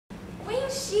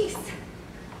Schiess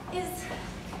is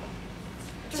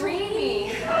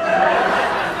dreamy.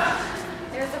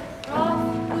 There's a prof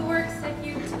who works at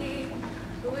UT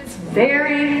who is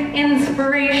very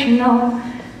inspirational.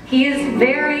 He is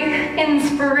very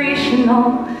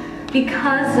inspirational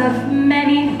because of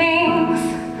many things.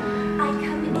 I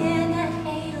come in at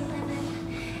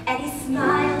 8:11 and he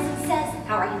smiles and says,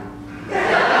 "How are you?"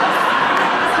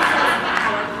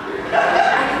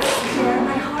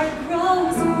 My heart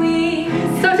grows weak.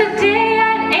 So today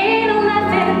at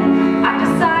 8:11, I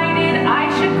decided I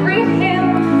should greet him.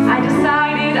 I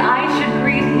decided I should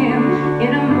greet him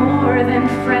in a more than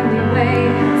friendly way.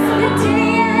 So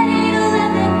today at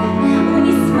 8:11, when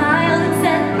he smiled and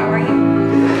said, "How are you?"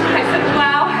 I said,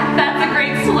 "Wow, that's a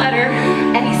great sweater."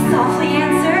 And he softly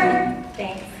answered,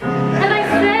 "Thanks." And I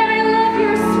said, "I love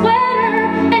your sweater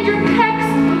and your pecs.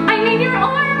 I mean your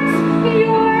arms,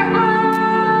 your eyes."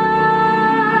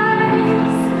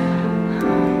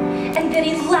 And then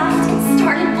he laughed and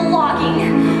started vlogging,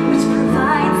 which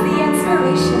provides the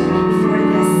inspiration for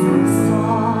this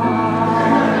song.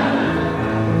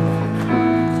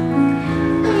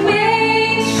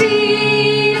 Wayne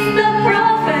Schiess, the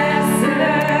professor.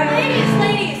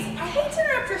 Ladies, I hate to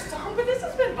interrupt your song, but this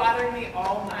has been bothering me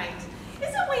all night.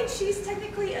 Isn't Wayne Schiess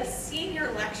technically a senior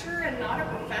lecturer and not a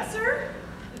professor?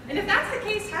 And if that's the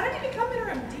case, how did he become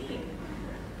interim dean?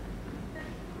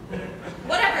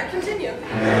 Whatever, continue.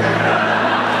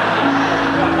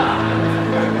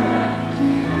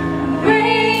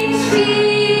 Wayne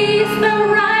Schiess, the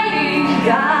writing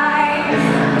guy.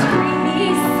 Dreamy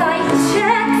sight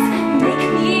checks make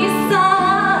me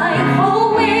sigh. Oh,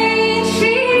 Wayne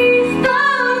Schiess, the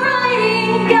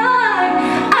writing guy.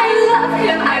 I love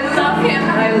him, I love him,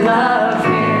 I love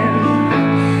him.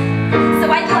 So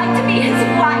I'd like to be his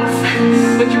wife,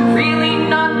 but you're really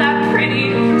not that pretty.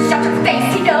 Shut your face,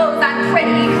 he knows I'm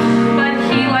pretty. But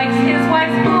he likes his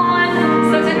wife's blonde.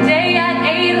 So today at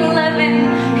 8:11,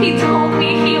 he told me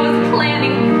he was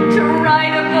planning to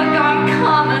write a book on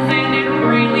commas, and it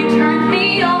really turned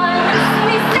me on. So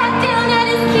he sat down at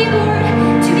his keyboard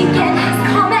to begin his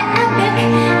comma epic,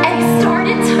 and he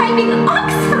started typing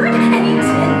Oxford, and he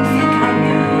didn't think I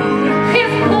knew.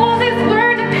 His clauses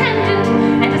were dependent,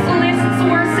 and his lists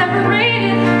were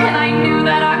separated, and I knew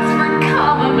that Oxford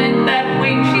comma meant that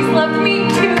Wayne Schiess loved me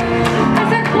too. I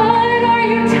said, "What are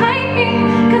you typing?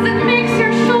 'Cause it makes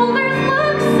your shoulders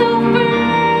look so firm."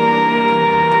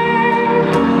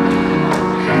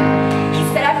 He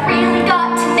said, "I've really got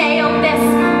to nail this.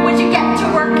 Would you get to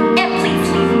work and please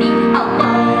leave me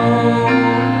alone?"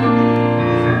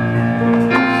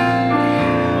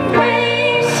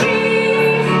 Wayne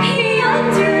Schiess, he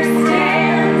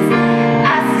understands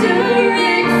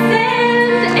asterisks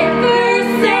and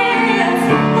ampersands.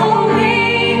 Oh,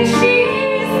 Wayne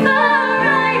Schiess, the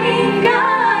writing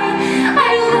guy.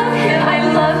 I love him, I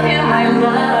love him, I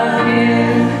love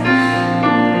him.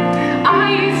 I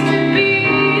used to be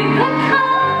the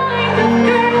kind of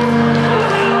girl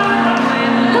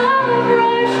when love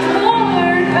rushed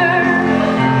toward her.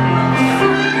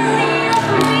 Suddenly a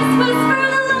voice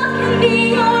whispered, "Love can be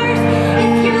yours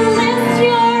if you list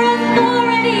your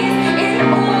authorities in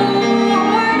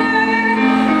order."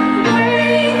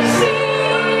 Wayne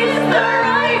Schiess, the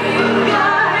writing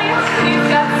guy. He's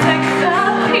got sex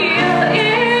appeal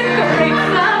in great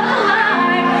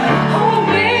supply. Oh,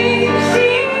 Wayne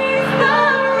Schiess, the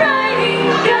writing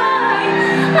guy.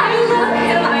 I love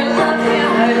him, I love him,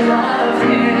 I love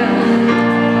him.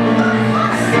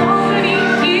 So many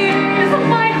years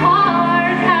my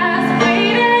heart has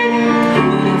waited.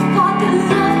 Who'd have thought that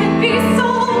love could be so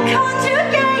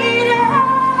conjugated?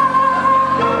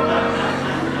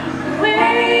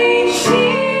 Wayne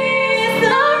Schiess,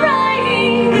 the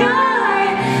writing guy.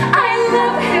 I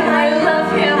love him,